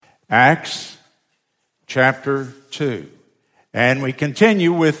Acts chapter 2. And we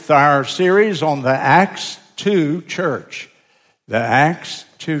continue with our series on the Acts2Church. The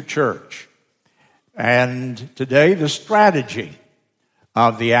Acts2Church. And today, the strategy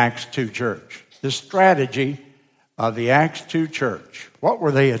of the Acts2Church. The strategy of the Acts2Church. What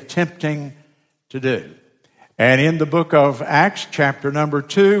were they attempting to do? And in the book of Acts, chapter number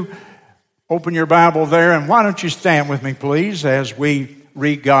 2, open your Bible there, and why don't you stand with me, please, as we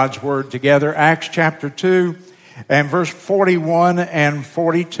read God's Word together. Acts chapter 2 and verse 41 and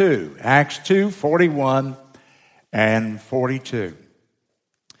 42. Acts 2, 41 and 42.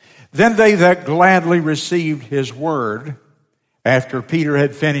 Then they that gladly received his word, after Peter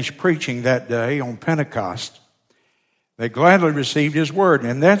had finished preaching that day on Pentecost, they gladly received his word.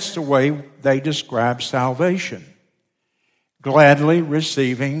 And that's the way they describe salvation. Gladly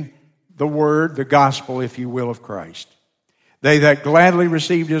receiving the word, the gospel, if you will, of Christ. They that gladly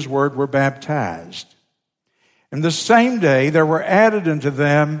received his word were baptized. And the same day there were added unto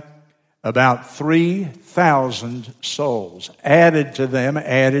them about 3,000 souls. Added to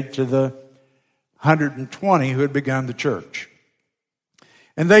the 120 who had begun the church.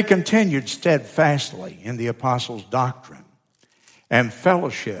 And they continued steadfastly in the apostles' doctrine and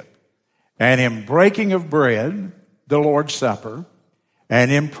fellowship, and in breaking of bread, the Lord's Supper,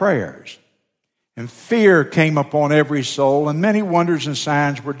 and in prayers. And fear came upon every soul, and many wonders and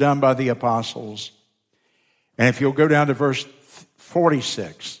signs were done by the apostles. And if you'll go down to verse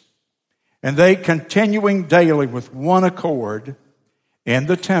 46, and they continuing daily with one accord in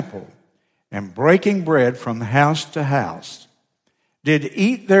the temple, and breaking bread from house to house, did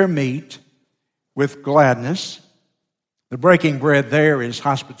eat their meat with gladness. The breaking bread there is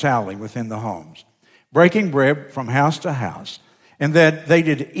hospitality within the homes. Breaking bread from house to house. And that they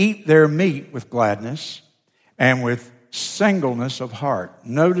did eat their meat with gladness and with singleness of heart.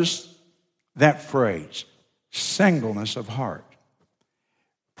 Notice that phrase, singleness of heart.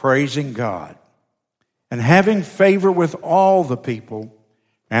 Praising God. And having favor with all the people.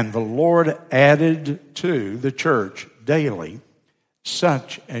 And the Lord added to the church daily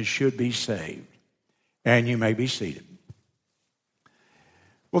such as should be saved. And you may be seated.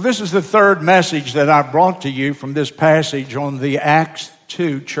 Well, this is the third message that I brought to you from this passage on the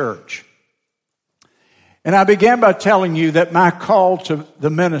Acts2Church. And I began by telling you that my call to the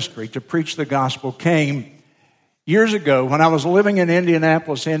ministry to preach the gospel came years ago when I was living in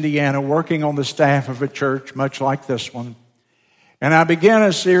Indianapolis, Indiana, working on the staff of a church much like this one. And I began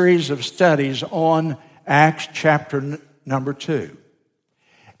a series of studies on Acts chapter number 2.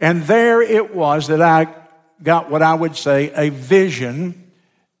 And there it was that I got what I would say a vision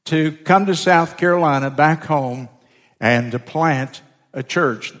to come to South Carolina, back home, and to plant a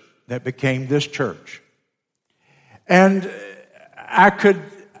church that became this church. And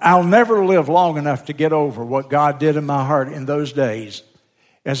I'll never live long enough to get over what God did in my heart in those days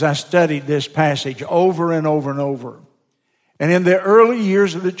as I studied this passage over and over and over. And in the early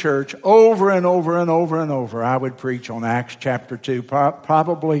years of the church, over and over and over and over, I would preach on Acts chapter 2.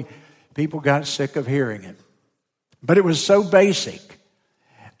 Probably people got sick of hearing it. But it was so basic.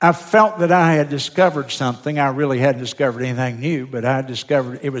 I felt that I had discovered something. I really hadn't discovered anything new, but I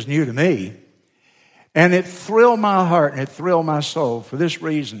discovered it was new to me. And it thrilled my heart and it thrilled my soul for this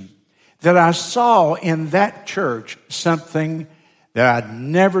reason, that I saw in that church something that I'd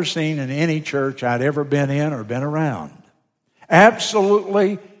never seen in any church I'd ever been in or been around.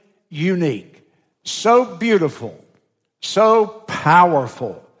 Absolutely unique. So beautiful. So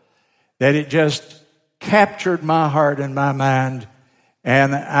powerful that it just captured my heart and my mind.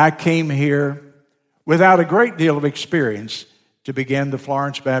 And I came here without a great deal of experience to begin the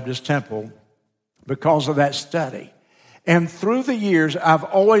Florence Baptist Temple because of that study. And through the years, I've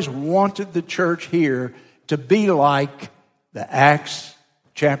always wanted the church here to be like the Acts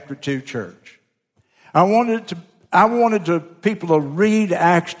chapter 2 church. I wanted people to read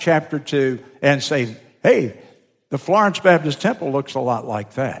Acts chapter 2 and say, hey, the Florence Baptist Temple looks a lot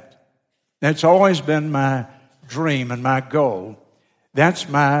like that. That's always been my dream and my goal. That's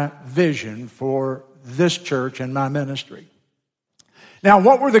my vision for this church and my ministry. Now,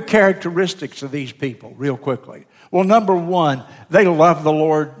 what were the characteristics of these people, real quickly? Well, number one, they loved the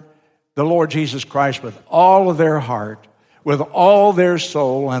Lord Jesus Christ with all of their heart, with all their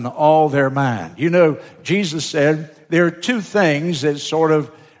soul, and all their mind. You know, Jesus said there are two things that sort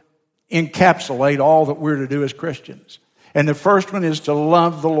of encapsulate all that we're to do as Christians. And the first one is to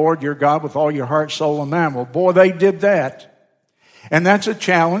love the Lord your God with all your heart, soul, and mind. Well, boy, they did that. And that's a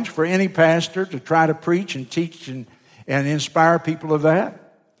challenge for any pastor to try to preach and teach and inspire people of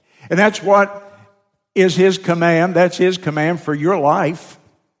that. And that's what is his command. That's his command for your life.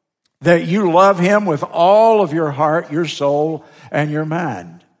 that you love Him with all of your heart, your soul, and your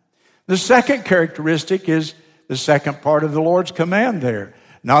mind. The second characteristic is the second part of the Lord's command there.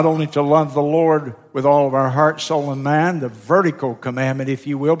 Not only to love the Lord with all of our heart, soul, and mind, the vertical commandment, if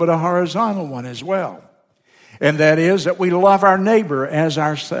you will, but a horizontal one as well. And that is that we love our neighbor as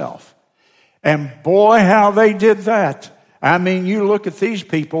ourselves. And boy, how they did that. I mean, you look at these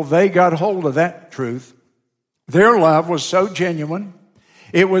people, they got hold of that truth. Their love was so genuine.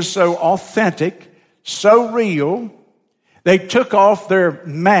 It was so authentic, so real. They took off their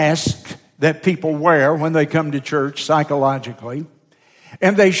mask that people wear when they come to church psychologically.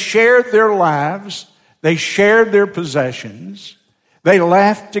 And they shared their lives. They shared their possessions. They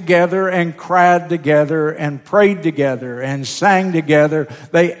laughed together and cried together and prayed together and sang together.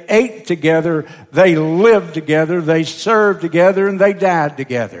 They ate together. They lived together. They served together, and they died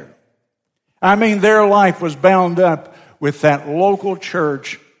together. I mean, their life was bound up with that local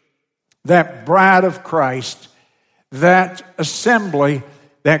church, that bride of Christ, that assembly,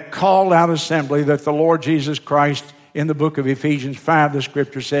 that called out assembly that the Lord Jesus Christ, in the book of Ephesians 5, the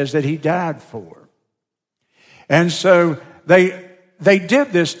scripture says that He died for. And so they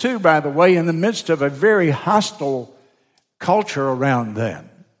did this too, by the way, in the midst of a very hostile culture around them.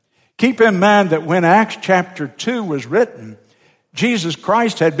 Keep in mind that when Acts chapter 2 was written, Jesus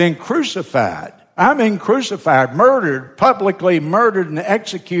Christ had been crucified. I mean crucified, murdered, publicly murdered and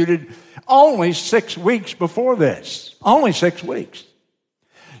executed only 6 weeks before this. Only 6 weeks.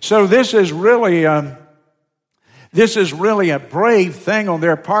 So this is really a brave thing on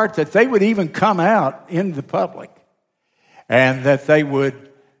their part, that they would even come out in the public and that they would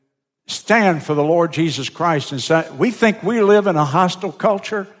stand for the Lord Jesus Christ and say, we think we live in a hostile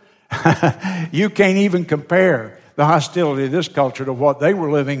culture. You can't even compare the hostility of this culture to what they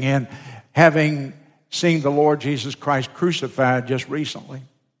were living in, having seen the Lord Jesus Christ crucified just recently.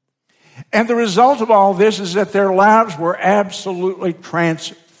 And the result of all this is that their lives were absolutely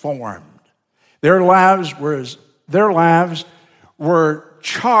transformed. Their lives were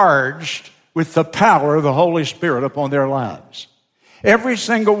charged with the power of the Holy Spirit upon their lives. Every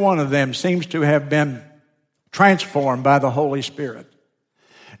single one of them seems to have been transformed by the Holy Spirit.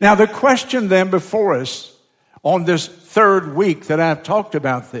 Now, the question then before us on this third week that I've talked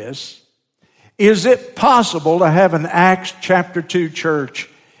about this, is it possible to have an Acts chapter 2 church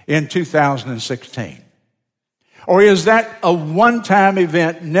in 2016? Or is that a one-time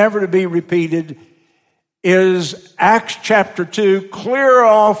event, never to be repeated? Is Acts chapter 2 clear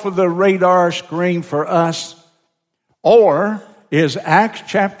off of the radar screen for us? Or is Acts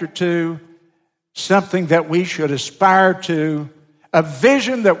chapter 2 something that we should aspire to, a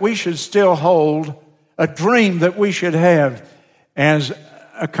vision that we should still hold, a dream that we should have as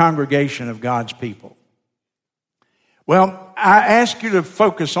a congregation of God's people? Well, I ask you to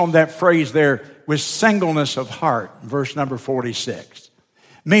focus on that phrase there, with singleness of heart, verse number 46.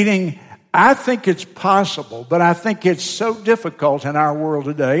 Meaning, I think it's possible, but I think it's so difficult in our world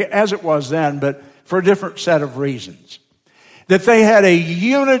today, as it was then, but for a different set of reasons, that they had a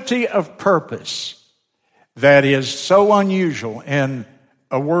unity of purpose that is so unusual in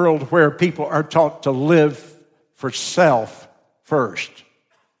a world where people are taught to live for self first.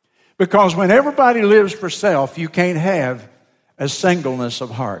 Because when everybody lives for self, you can't have a singleness of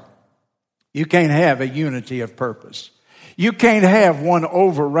heart. You can't have a unity of purpose. You can't have one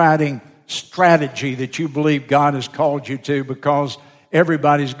overriding strategy that you believe God has called you to, because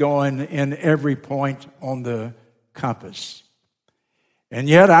everybody's going in every point on the compass. And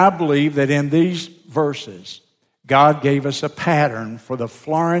yet I believe that in these verses, God gave us a pattern for the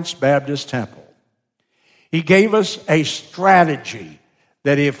Florence Baptist Temple. He gave us a strategy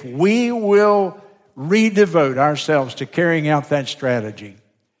that if we will redevote ourselves to carrying out that strategy,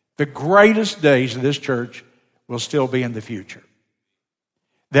 the greatest days of this church will still be in the future.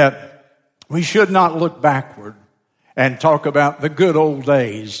 That we should not look backward and talk about the good old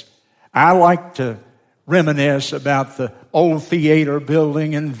days. I like to reminisce about the old theater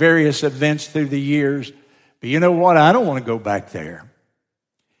building and various events through the years. But you know what? I don't want to go back there.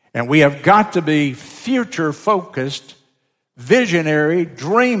 And we have got to be future-focused, visionary,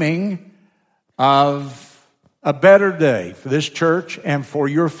 dreaming of a better day for this church and for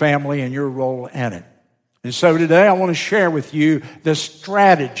your family and your role in it. And so today I want to share with you the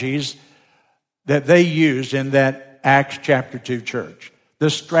strategies that they used in that Acts chapter 2 church.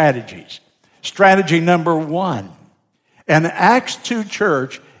 The strategies. Strategy number 1. An Acts 2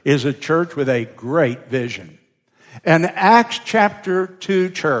 church is a church with a great vision. An Acts chapter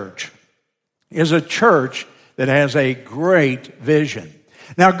 2 church is a church that has a great vision.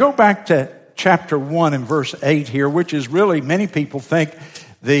 Now go back to chapter 1 and verse 8 here, which is really, many people think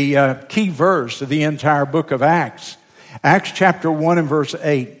the key verse of the entire book of Acts. Acts chapter 1 and verse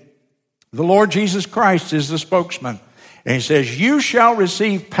 8. The Lord Jesus Christ is the spokesman. And he says, you shall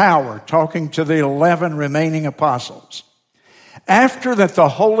receive power, talking to the 11 remaining apostles. After that the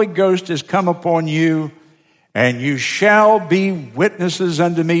Holy Ghost is come upon you, and you shall be witnesses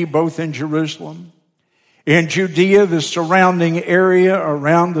unto me both in Jerusalem, in Judea, the surrounding area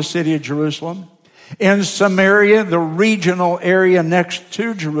around the city of Jerusalem, in Samaria, the regional area next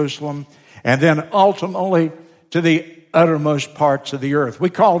to Jerusalem, and then ultimately to the uttermost parts of the earth. We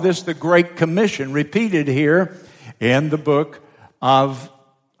call this the Great Commission, repeated here in the book of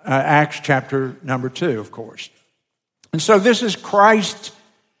Acts chapter number 2, of course. And so this is Christ's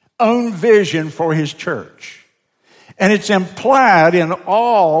own vision for his church. And it's implied in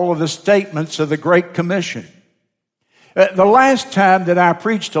all of the statements of the Great Commission. The last time that I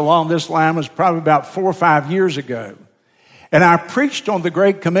preached along this line was probably about 4 or 5 years ago. And I preached on the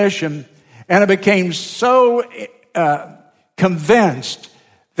Great Commission, and I became so convinced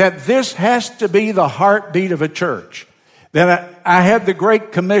that this has to be the heartbeat of a church, that I had the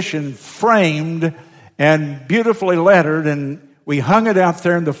Great Commission framed and beautifully lettered, and we hung it out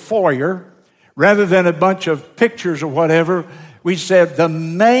there in the foyer. Rather than a bunch of pictures or whatever, we said the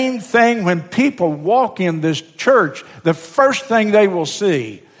main thing when people walk in this church, the first thing they will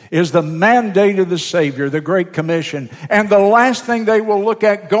see is the mandate of the Savior, the Great Commission. And the last thing they will look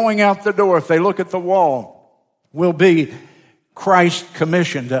at going out the door, if they look at the wall, will be Christ's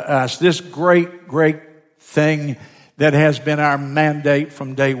commission to us, this great, great thing that has been our mandate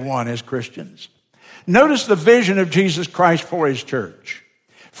from day one as Christians. Notice the vision of Jesus Christ for his church.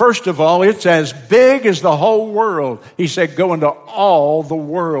 First of all, it's as big as the whole world. He said, go into all the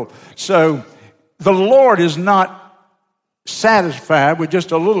world. So the Lord is not satisfied with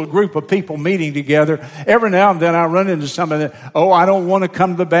just a little group of people meeting together. Every now and then I run into some of them. Oh, I don't want to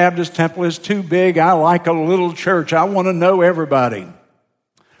come to the Baptist temple. It's too big. I like a little church. I want to know everybody.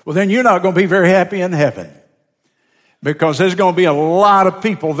 Well, then you're not going to be very happy in heaven, because there's going to be a lot of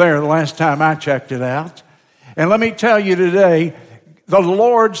people there the last time I checked it out. And let me tell you today, the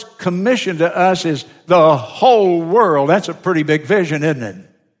Lord's commission to us is the whole world. That's a pretty big vision, isn't it?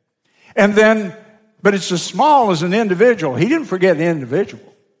 And then, but it's as small as an individual. He didn't forget the individual.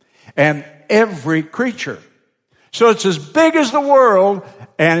 And every creature. So it's as big as the world,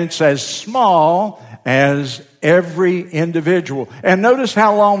 and it's as small as every individual. And notice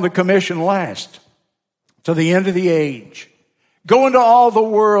how long the commission lasts. To the end of the age. Go into all the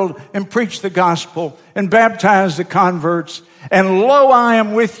world and preach the gospel and baptize the converts. And lo, I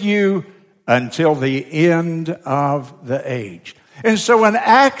am with you until the end of the age. And so when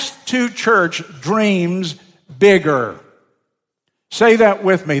Acts2Church dreams bigger, say that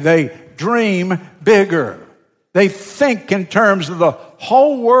with me. They dream bigger. They think in terms of the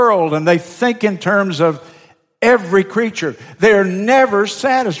whole world, and they think in terms of every creature. They're never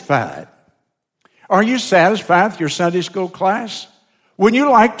satisfied. Are you satisfied with your Sunday school class? Wouldn't you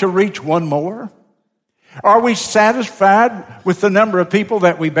like to reach one more? Are we satisfied with the number of people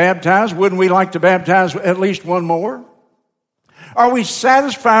that we baptize? Wouldn't we like to baptize at least one more? Are we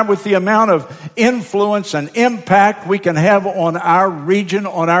satisfied with the amount of influence and impact we can have on our region,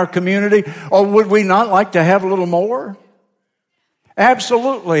 on our community? Or would we not like to have a little more?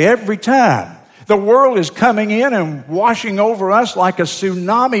 Absolutely, every time. The world is coming in and washing over us like a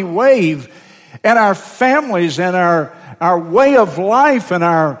tsunami wave. And our families and our way of life and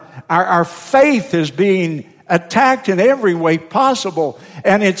our faith is being attacked in every way possible.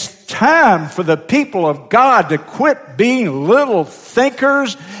 And it's time for the people of God to quit being little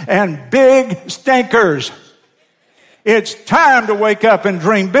thinkers and big stinkers. It's time to wake up and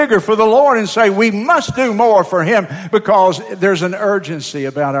dream bigger for the Lord and say we must do more for Him, because there's an urgency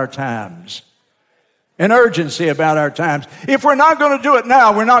about our times. An urgency about our times. If we're not going to do it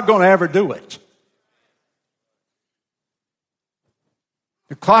now, we're not going to ever do it.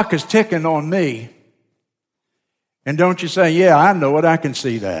 The clock is ticking on me. And don't you say, yeah, I know it, I can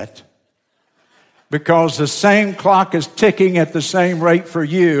see that. Because the same clock is ticking at the same rate for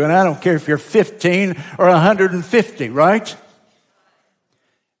you. And I don't care if you're 15 or 150, right?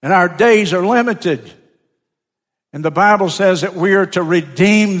 And our days are limited. And the Bible says that we are to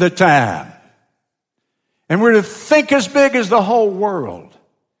redeem the time. And we're to think as big as the whole world.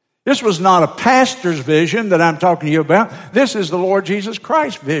 This was not a pastor's vision that I'm talking to you about. This is the Lord Jesus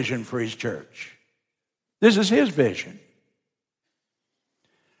Christ's vision for His church. This is His vision.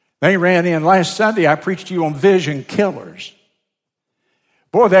 They ran in last Sunday. I preached to you on vision killers.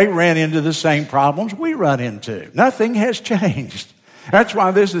 Boy, they ran into the same problems we run into. Nothing has changed. That's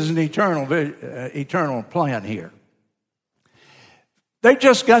why this is an eternal plan here. They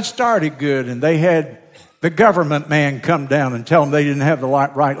just got started good, and they had the government man come down and tell them they didn't have the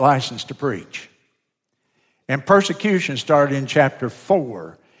right license to preach. And persecution started in chapter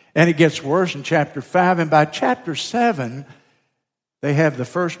 4, and it gets worse in chapter 5, and by chapter 7, they have the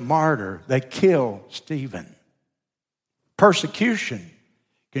first martyr. They kill Stephen. Persecution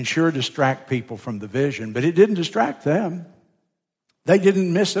can sure distract people from the vision, but it didn't distract them. They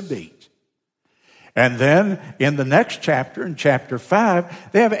didn't miss a beat. And then in the next chapter, in chapter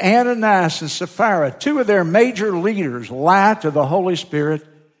 5, they have Ananias and Sapphira, two of their major leaders, lie to the Holy Spirit,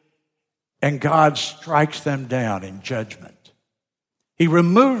 and God strikes them down in judgment. He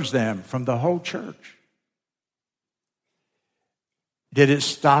removes them from the whole church. Did it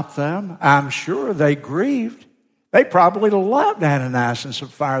stop them? I'm sure they grieved. They probably loved Ananias and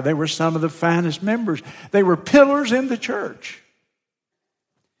Sapphira. They were some of the finest members. They were pillars in the church.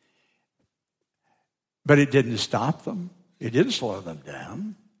 But it didn't stop them. It didn't slow them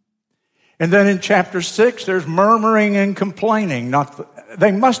down. And then in chapter 6, there's murmuring and complaining.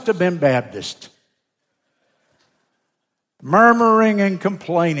 They must have been Baptist. Murmuring and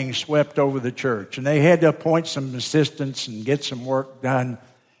complaining swept over the church. And they had to appoint some assistants and get some work done.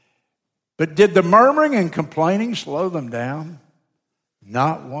 But did the murmuring and complaining slow them down?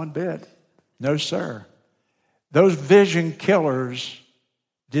 Not one bit. No, sir. Those vision killers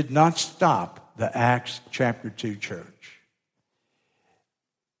did not stop the Acts chapter 2 church.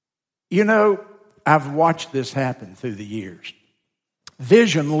 You know, I've watched this happen through the years.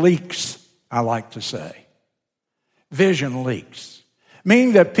 Vision leaks, I like to say. Vision leaks.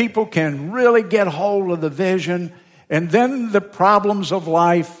 Meaning that people can really get hold of the vision, and then the problems of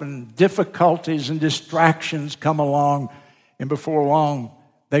life and difficulties and distractions come along, and before long,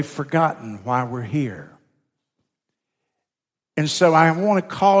 they've forgotten why we're here. And so I want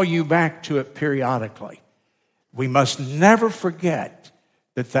to call you back to it periodically. We must never forget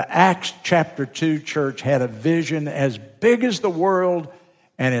that the Acts chapter 2 church had a vision as big as the world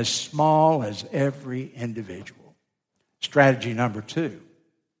and as small as every individual. Strategy number 2.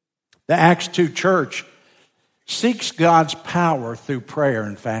 The Acts 2 church seeks God's power through prayer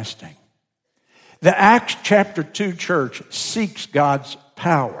and fasting. The Acts chapter 2 church seeks God's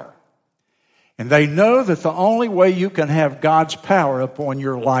power. And they know that the only way you can have God's power upon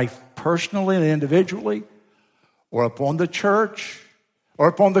your life personally and individually, or upon the church, or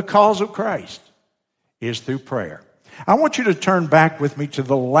upon the cause of Christ, is through prayer. I want you to turn back with me to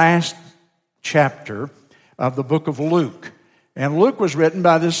the last chapter of the book of Luke. And Luke was written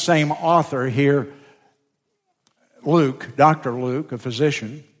by this same author here, Luke, Dr. Luke, a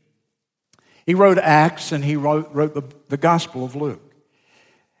physician. He wrote Acts and he wrote the Gospel of Luke.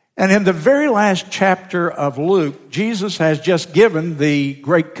 And in the very last chapter of Luke, Jesus has just given the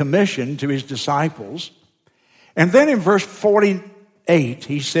Great Commission to his disciples. And then in verse 48,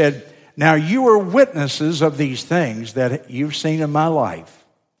 he said, "Now you are witnesses of these things that you've seen in my life."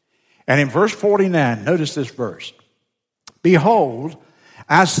 And in verse 49, notice this verse. "Behold,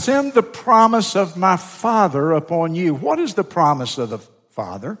 I send the promise of my Father upon you." What is the promise of the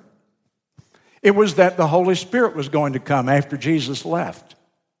Father? It was that the Holy Spirit was going to come after Jesus left.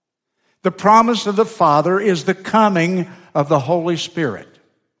 The promise of the Father is the coming of the Holy Spirit.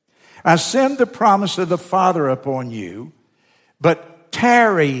 "I send the promise of the Father upon you, but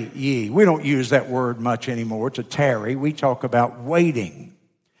tarry ye." We don't use that word much anymore, to tarry. We talk about waiting.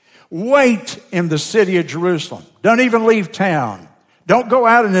 Wait in the city of Jerusalem. Don't even leave town. Don't go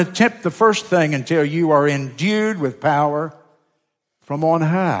out and attempt the first thing until you are endued with power from on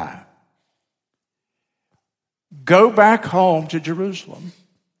high. Go back home to Jerusalem.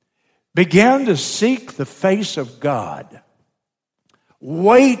 Begin to seek the face of God.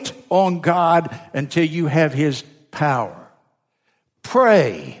 Wait on God until you have his power.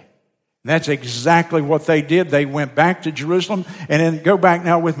 Pray. That's exactly what they did. They went back to Jerusalem. And then go back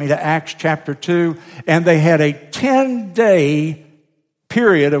now with me to Acts chapter 2. And they had a 10-day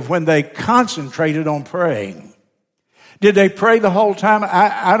period of when they concentrated on praying. Did they pray the whole time?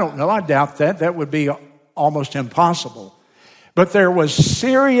 I don't know. I doubt that. That would be almost impossible. But there was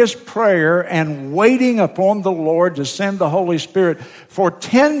serious prayer and waiting upon the Lord to send the Holy Spirit for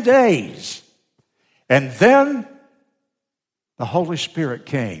 10 days. And then the Holy Spirit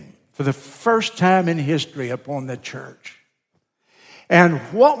came for the first time in history upon the church. And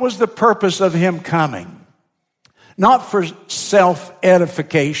what was the purpose of him coming? Not for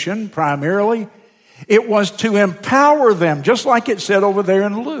self-edification primarily. It was to empower them, just like it said over there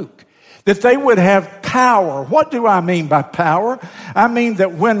in Luke, that they would have power. What do I mean by power? I mean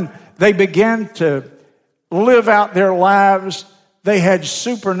that when they began to live out their lives, they had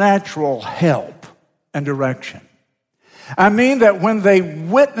supernatural help and direction. I mean that when they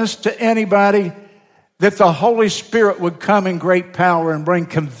witnessed to anybody, that the Holy Spirit would come in great power and bring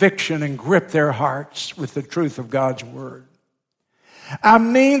conviction and grip their hearts with the truth of God's Word. I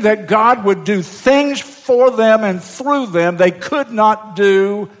mean that God would do things for them and through them they could not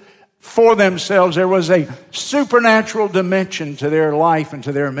do for themselves. There was a supernatural dimension to their life and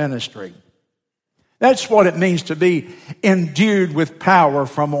to their ministry. That's what it means to be endued with power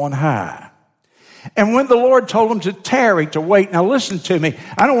from on high. And when the Lord told them to tarry, to wait, now listen to me.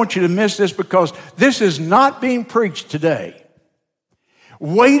 I don't want you to miss this because this is not being preached today.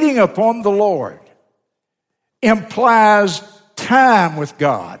 Waiting upon the Lord implies time with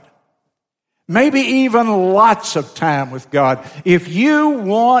God. Maybe even lots of time with God. If you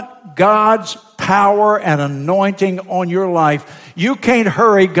want God's power and anointing on your life, you can't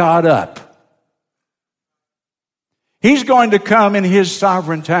hurry God up. He's going to come in His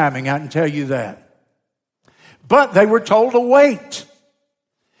sovereign timing, I can tell you that. But they were told to wait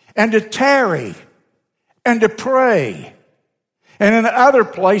and to tarry and to pray. And in other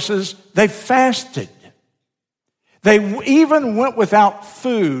places, they fasted. They even went without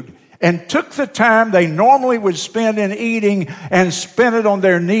food and took the time they normally would spend in eating and spent it on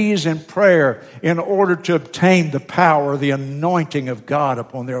their knees in prayer in order to obtain the power, the anointing of God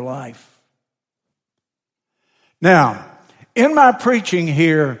upon their life. Now, in my preaching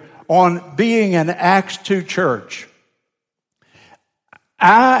here on being an Acts2Church,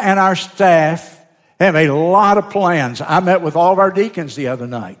 I and our staff have a lot of plans. I met with all of our deacons the other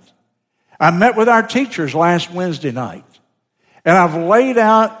night. I met with our teachers last Wednesday night. And I've laid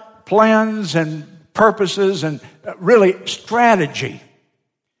out plans and purposes and really strategy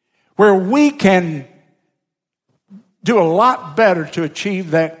where we can do a lot better to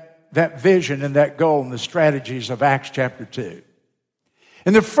achieve that vision and that goal and the strategies of Acts chapter 2.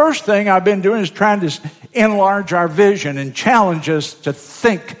 And the first thing I've been doing is trying to enlarge our vision and challenge us to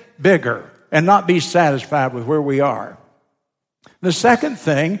think bigger and not be satisfied with where we are. The second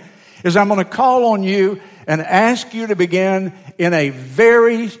thing is I'm going to call on you and ask you to begin in a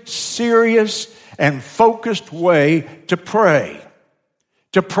very serious and focused way to pray.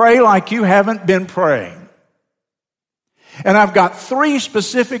 To pray like you haven't been praying. And I've got 3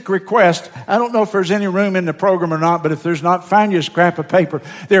 specific requests. I don't know if there's any room in the program or not, but if there's not, find you a scrap of paper.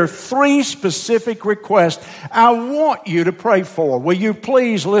 There are 3 specific requests I want you to pray for. Will you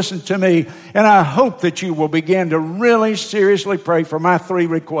please listen to me? And I hope that you will begin to really seriously pray for my 3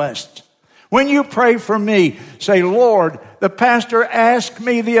 requests. When you pray for me, say, Lord, the pastor asked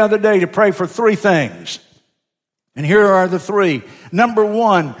me the other day to pray for 3 things. And here are the 3. Number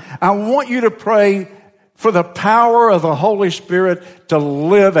 1, I want you to pray for the power of the Holy Spirit to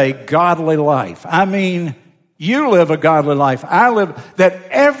live a godly life. I mean, you live a godly life. I live, that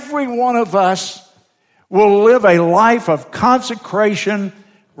every one of us will live a life of consecration,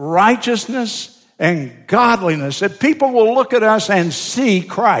 righteousness, and godliness. That people will look at us and see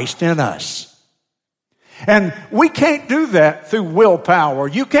Christ in us. And we can't do that through willpower.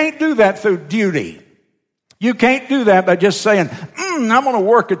 You can't do that through duty. You can't do that by just saying, I'm going to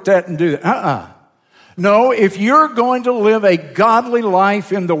work at that and do that. No, if you're going to live a godly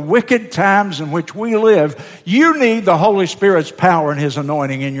life in the wicked times in which we live, you need the Holy Spirit's power and His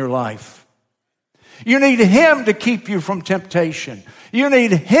anointing in your life. You need Him to keep you from temptation. You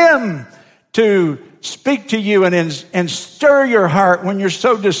need Him to speak to you and stir your heart when you're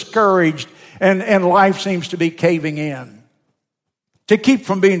so discouraged and life seems to be caving in. To keep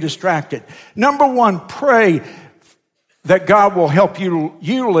from being distracted. Number 1, pray that God will help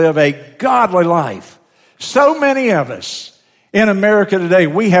you live a godly life. So many of us in America today,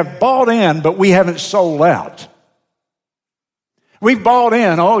 we have bought in, but we haven't sold out. We've bought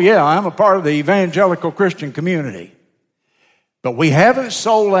in, oh yeah, I'm a part of the evangelical Christian community. But we haven't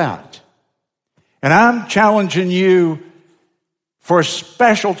sold out. And I'm challenging you for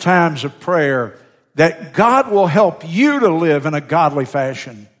special times of prayer that God will help you to live in a godly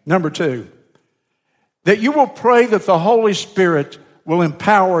fashion. Number 2, that you will pray that the Holy Spirit will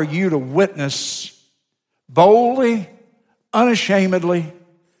empower you to witness boldly, unashamedly,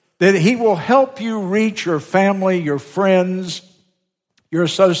 that He will help you reach your family, your friends, your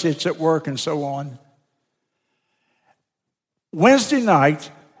associates at work, and so on. Wednesday night,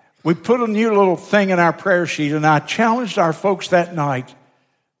 we put a new little thing in our prayer sheet, and I challenged our folks that night,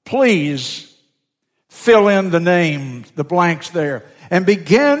 please fill in the name, the blanks there, and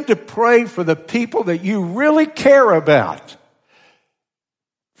begin to pray for the people that you really care about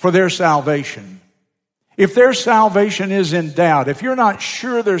for their salvation. If their salvation is in doubt, if you're not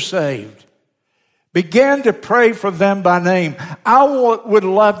sure they're saved, Begin to pray for them by name. I would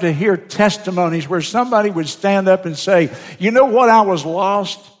love to hear testimonies where somebody would stand up and say, you know what, I was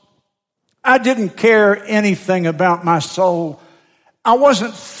lost. I didn't care anything about my soul. I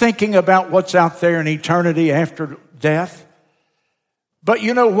wasn't thinking about what's out there in eternity after death. But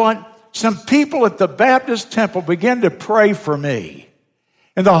you know what? Some people at the Baptist temple began to pray for me.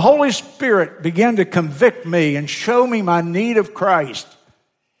 And the Holy Spirit began to convict me and show me my need of Christ.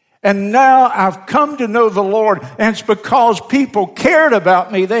 And now I've come to know the Lord, and it's because people cared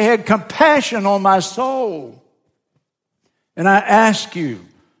about me. They had compassion on my soul. And I ask you,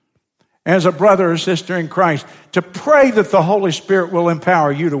 as a brother or sister in Christ, to pray that the Holy Spirit will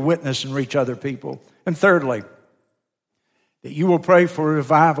empower you to witness and reach other people. And thirdly, that you will pray for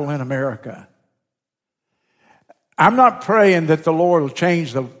revival in America. I'm not praying that the Lord will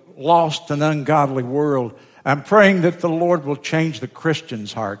change the lost and ungodly world. I'm praying that the Lord will change the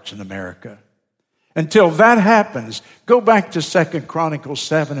Christians' hearts in America. Until that happens, go back to 2 Chronicles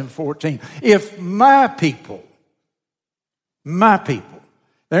 7 and 14. If my people,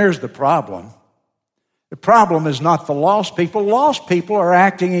 there's the problem. The problem is not the lost people. Lost people are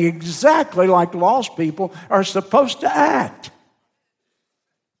acting exactly like lost people are supposed to act.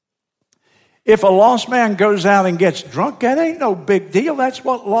 If a lost man goes out and gets drunk, that ain't no big deal. That's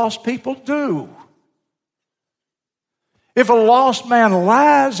what lost people do. If a lost man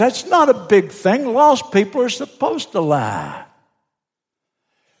lies, that's not a big thing. Lost people are supposed to lie.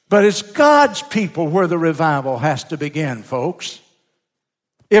 But it's God's people where the revival has to begin, folks.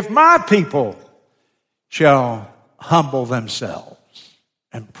 If my people shall humble themselves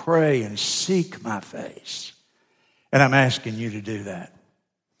and pray and seek my face, and I'm asking you to do that.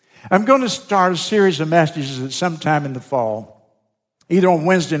 I'm going to start a series of messages at some time in the fall, either on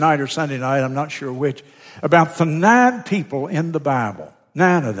Wednesday night or Sunday night, I'm not sure which, about the 9 people in the Bible,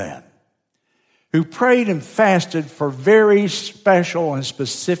 9 of them, who prayed and fasted for very special and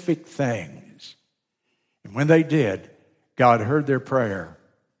specific things. And when they did, God heard their prayer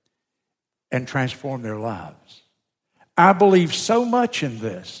and transformed their lives. I believe so much in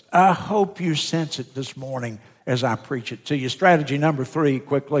this. I hope you sense it this morning as I preach it to you. Strategy number 3,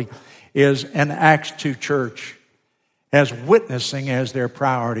 quickly, is an Acts2Church has witnessing as their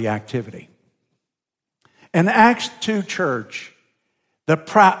priority activity. An Acts2Church, the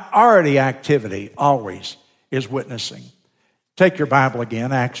priority activity always is witnessing. Take your Bible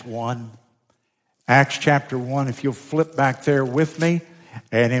again, Acts 1. Acts chapter 1, if you'll flip back there with me.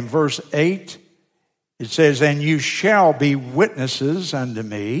 And in verse 8, it says, and you shall be witnesses unto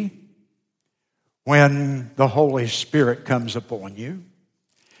me when the Holy Spirit comes upon you.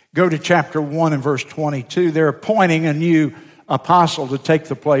 Go to chapter 1 and verse 22. They're appointing a new apostle to take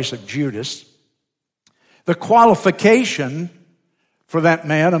the place of Judas. The qualification for that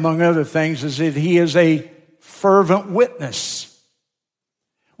man, among other things, is that he is a fervent witness.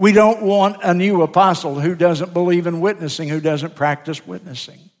 We don't want a new apostle who doesn't believe in witnessing, who doesn't practice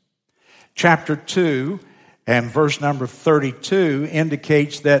witnessing. Chapter 2 and verse number 32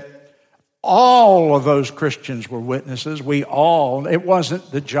 indicates that all of those Christians were witnesses. It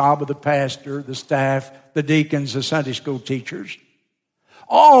wasn't the job of the pastor, the staff, the deacons, the Sunday school teachers.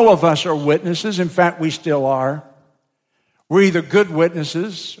 All of us are witnesses. In fact, we still are. We're either good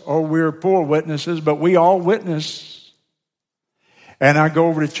witnesses or we're poor witnesses, but we all witness. And I go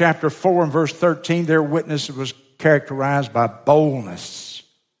over to chapter 4 and verse 13. Their witness was characterized by boldness,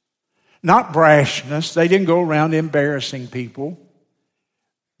 not brashness. They didn't go around embarrassing people,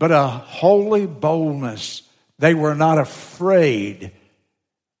 but a holy boldness. They were not afraid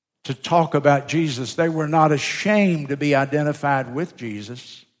to talk about Jesus. They were not ashamed to be identified with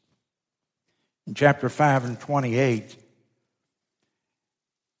Jesus. In chapter 5 and 28,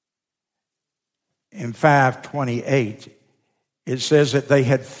 in 5:28, it says that they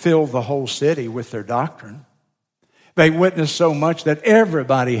had filled the whole city with their doctrine. They witnessed so much that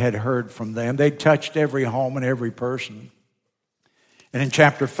everybody had heard from them. They touched every home and every person. And in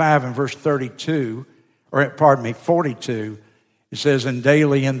chapter 5 and verse 42, 42, it says, and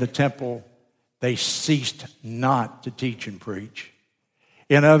daily in the temple they ceased not to teach and preach.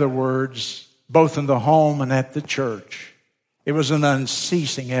 In other words, both in the home and at the church, it was an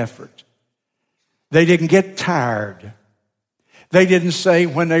unceasing effort. They didn't get tired. They didn't say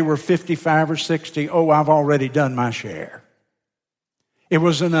when they were 55 or 60, oh, I've already done my share. It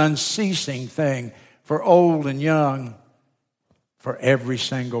was an unceasing thing for old and young, for every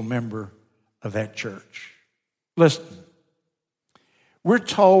single member of that church. Listen, we're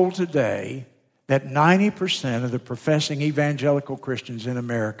told today that 90% of the professing evangelical Christians in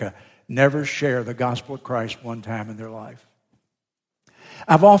America never share the gospel of Christ one time in their life.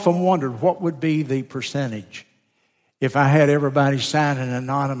 I've often wondered what would be the percentage if I had everybody sign an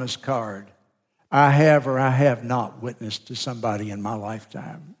anonymous card. I have or I have not witnessed to somebody in my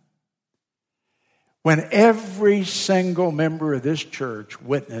lifetime. When every single member of this church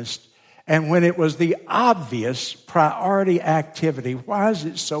witnessed, and when it was the obvious priority activity, why is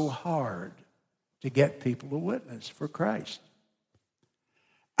it so hard to get people to witness for Christ?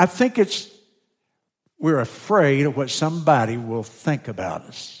 I think we're afraid of what somebody will think about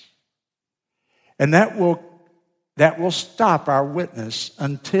us. And that will stop our witness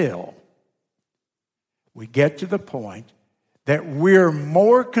until we get to the point that we're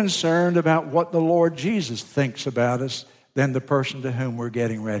more concerned about what the Lord Jesus thinks about us than the person to whom we're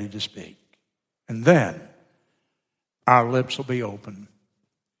getting ready to speak. And then our lips will be open.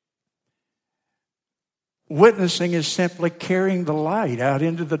 Witnessing is simply carrying the light out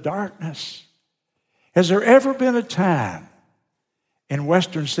into the darkness. Has there ever been a time in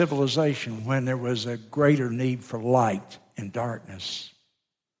Western civilization when there was a greater need for light and darkness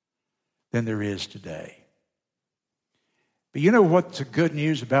than there is today? But you know what's the good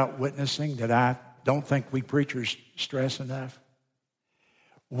news about witnessing that I don't think we preachers stress enough?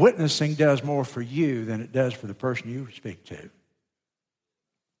 Witnessing does more for you than it does for the person you speak to.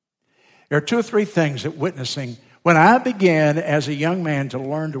 There are 2 or 3 things that witnessing, when I began as a young man to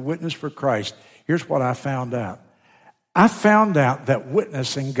learn to witness for Christ, here's what I found out. I found out that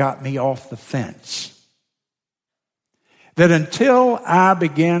witnessing got me off the fence. That until I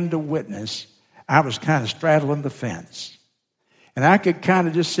began to witness, I was kind of straddling the fence. And I could kind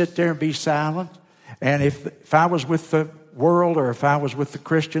of just sit there and be silent. And if I was with the world or if I was with the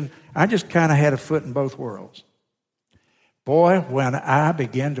Christian, I just kind of had a foot in both worlds. Boy, when I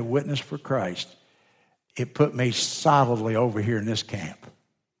began to witness for Christ, it put me solidly over here in this camp.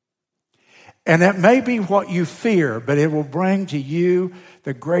 And that may be what you fear, but it will bring to you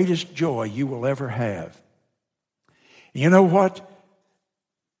the greatest joy you will ever have. You know what?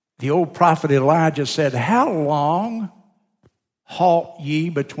 The old prophet Elijah said, "How long halt ye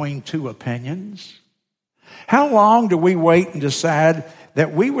between 2 opinions? How long do we wait and decide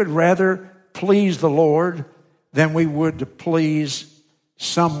that we would rather please the Lord than we would to please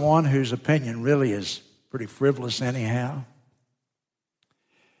someone whose opinion really is pretty frivolous anyhow?"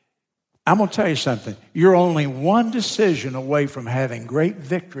 I'm going to tell you something. You're only one decision away from having great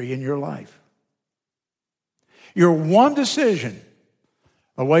victory in your life. You're one decision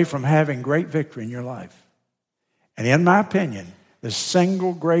away from having great victory in your life. And in my opinion, the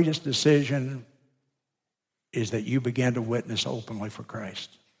single greatest decision is that you begin to witness openly for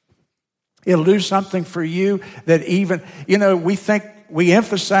Christ. It'll do something for you that even, we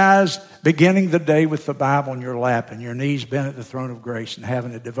emphasize beginning the day with the Bible in your lap and your knees bent at the throne of grace and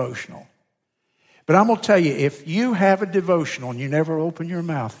having a devotional. But I'm going to tell you, if you have a devotional and you never open your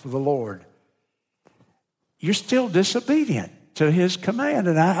mouth for the Lord, you're still disobedient to His command.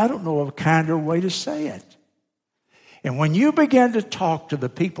 And I don't know of a kinder way to say it. And when you begin to talk to the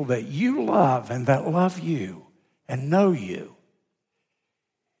people that you love and that love you and know you,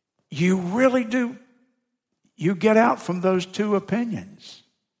 you really do, you get out from those 2 opinions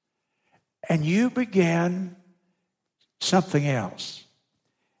and you begin something else.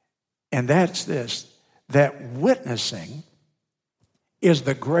 And that's this, that witnessing is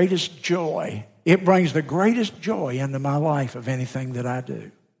the greatest joy. It brings the greatest joy into my life of anything that I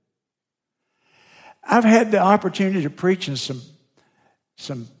do. I've had the opportunity to preach in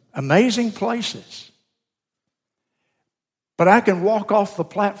some amazing places. But I can walk off the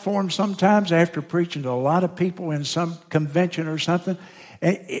platform sometimes after preaching to a lot of people in some convention or something.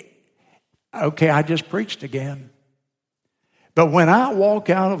 And I just preached again. But when I walk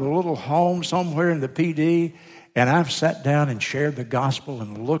out of a little home somewhere in the PD and I've sat down and shared the gospel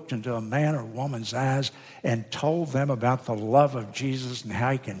and looked into a man or woman's eyes and told them about the love of Jesus and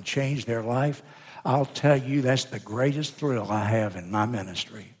how He can change their life, I'll tell you that's the greatest thrill I have in my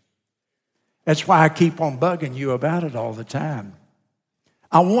ministry. That's why I keep on bugging you about it all the time.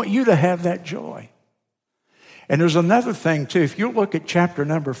 I want you to have that joy. And there's another thing too. If you look at chapter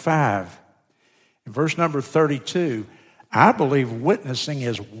number 5, in verse number 32, I believe witnessing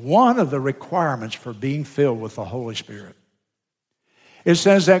is one of the requirements for being filled with the Holy Spirit. It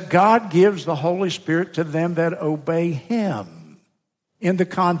says that God gives the Holy Spirit to them that obey Him in the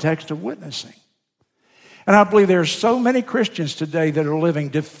context of witnessing. And I believe there are so many Christians today that are living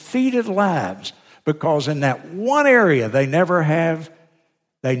defeated lives because in that one area they never have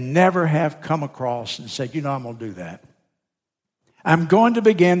come across and said, I'm going to do that. I'm going to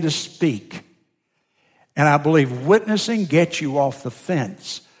begin to speak. And I believe witnessing gets you off the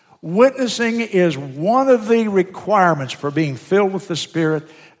fence. Witnessing is one of the requirements for being filled with the Spirit.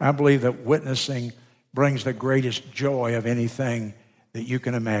 I believe that witnessing brings the greatest joy of anything that you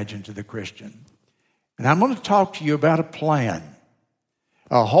can imagine to the Christian. And I'm going to talk to you about a plan,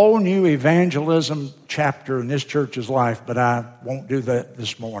 a whole new evangelism chapter in this church's life, but I won't do that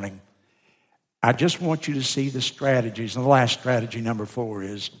this morning. I just want you to see the strategies. And the last strategy, number 4,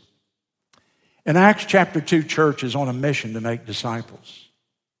 is in Acts chapter 2, church is on a mission to make disciples.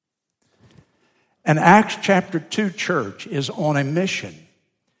 And Acts chapter 2 church is on a mission.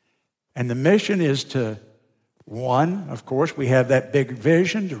 And the mission is to, one, of course, we have that big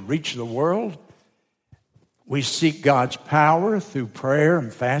vision to reach the world. We seek God's power through prayer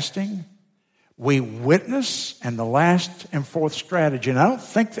and fasting. We witness, and the last and fourth strategy, and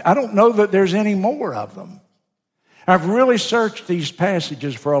I don't know that there's any more of them. I've really searched these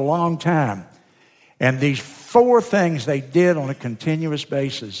passages for a long time, and these 4 things they did on a continuous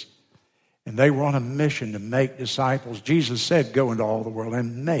basis, and they were on a mission to make disciples. Jesus said, go into all the world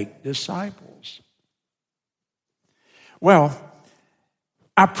and make disciples. Well,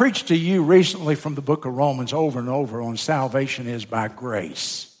 I preached to you recently from the book of Romans over and over on salvation is by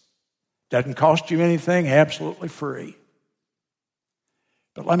grace. Doesn't cost you anything, absolutely free.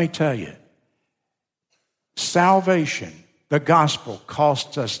 But let me tell you, salvation, the gospel,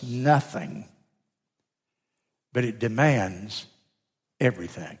 costs us nothing, but it demands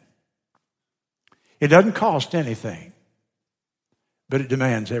everything. It doesn't cost anything, but it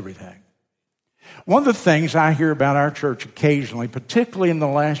demands everything. One of the things I hear about our church occasionally, particularly in the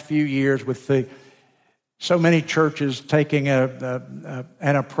last few years with so many churches taking an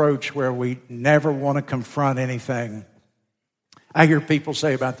approach where we never want to confront anything. I hear people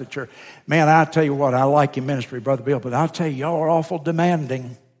say about the church, man, I tell you what, I like your ministry, Brother Bill, but I'll tell you, y'all are awful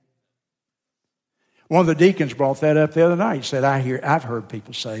demanding. One of the deacons brought that up the other night. He said, I've heard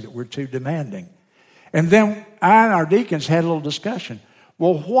people say that we're too demanding. And then I and our deacons had a little discussion.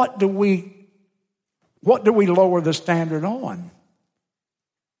 Well, what do we lower the standard on?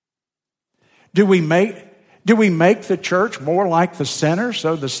 Do we make the church more like the sinner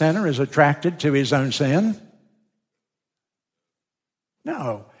so the sinner is attracted to his own sin?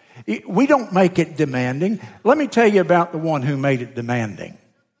 No. We don't make it demanding. Let me tell you about the one who made it demanding.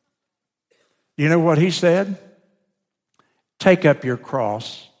 You know what he said? Take up your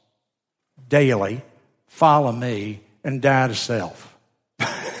cross daily, follow me, and die to self.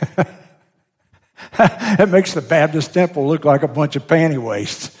 That makes the Baptist temple look like a bunch of panty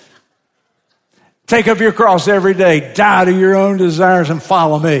waists. Take up your cross every day, die to your own desires, and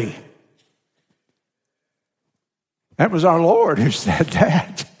follow me. That was our Lord who said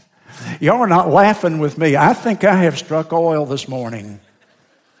that. Y'all are not laughing with me. I think I have struck oil this morning.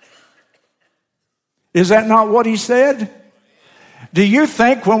 Is that not what he said? Do you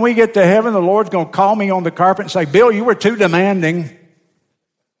think when we get to heaven, the Lord's going to call me on the carpet and say, Bill, you were too demanding.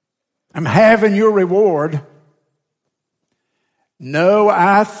 I'm having your reward. No,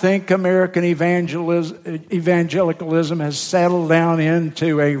 I think American evangelicalism has settled down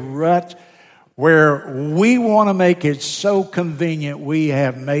into a rut where we want to make it so convenient we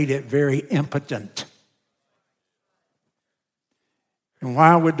have made it very impotent. And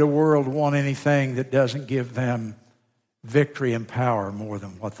why would the world want anything that doesn't give them victory and power more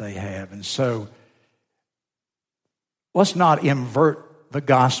than what they have? And so, let's not invert the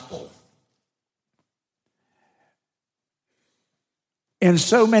gospel. In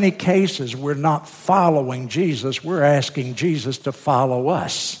so many cases, we're not following Jesus. We're asking Jesus to follow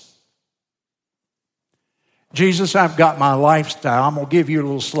us. Jesus, I've got my lifestyle. I'm going to give you a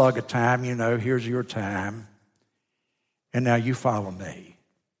little slug of time. Here's your time. And now you follow me.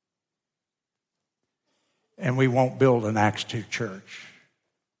 And we won't build an Acts2Church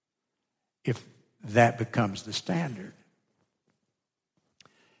if that becomes the standard.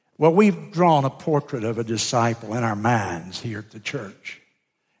 Well, we've drawn a portrait of a disciple in our minds here at the church.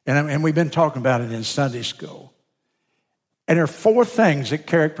 And we've been talking about it in Sunday school. And there are 4 things that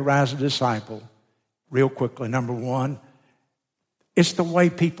characterize a disciple real quickly. Number 1, it's the way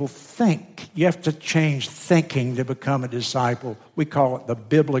people think. You have to change thinking to become a disciple. We call it the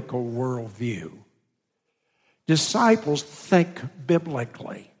biblical worldview. Disciples think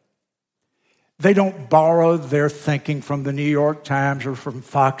biblically. They don't borrow their thinking from the New York Times or from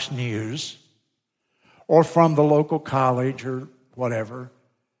Fox News or from the local college or whatever.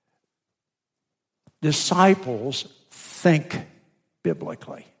 Disciples think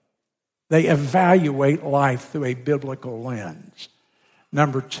biblically. They evaluate life through a biblical lens.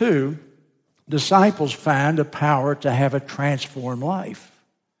 Number 2, disciples find a power to have a transformed life.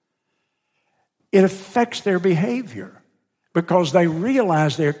 It affects their behavior. because they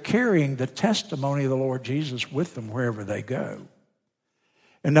realize they're carrying the testimony of the Lord Jesus with them wherever they go.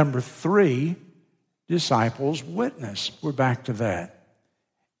 And number 3, disciples witness. We're back to that.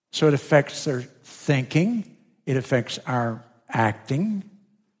 So it affects their thinking, it affects our acting,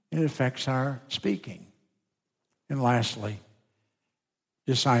 it affects our speaking. And lastly,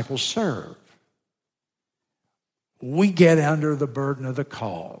 disciples serve. We get under the burden of the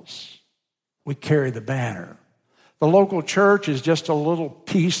cause. We carry the banner. The local church is just a little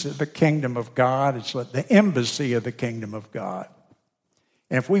piece of the kingdom of God. It's like the embassy of the kingdom of God.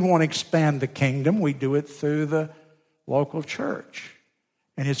 And if we want to expand the kingdom, we do it through the local church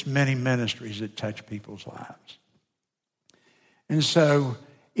and its many ministries that touch people's lives. And so,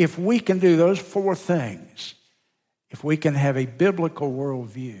 if we can do those 4 things, if we can have a biblical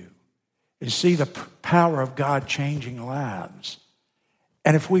worldview and see the power of God changing lives,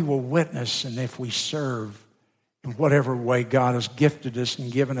 and if we will witness and if we serve in whatever way God has gifted us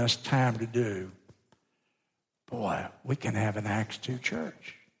and given us time to do, boy, we can have an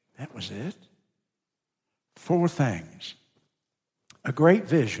Acts2Church. That was it. 4 things. A great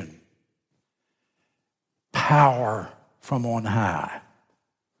vision. Power from on high.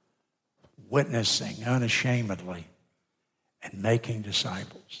 Witnessing unashamedly. And making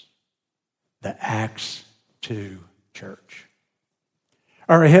disciples. The Acts2Church.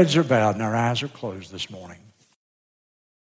 Our heads are bowed and our eyes are closed this morning.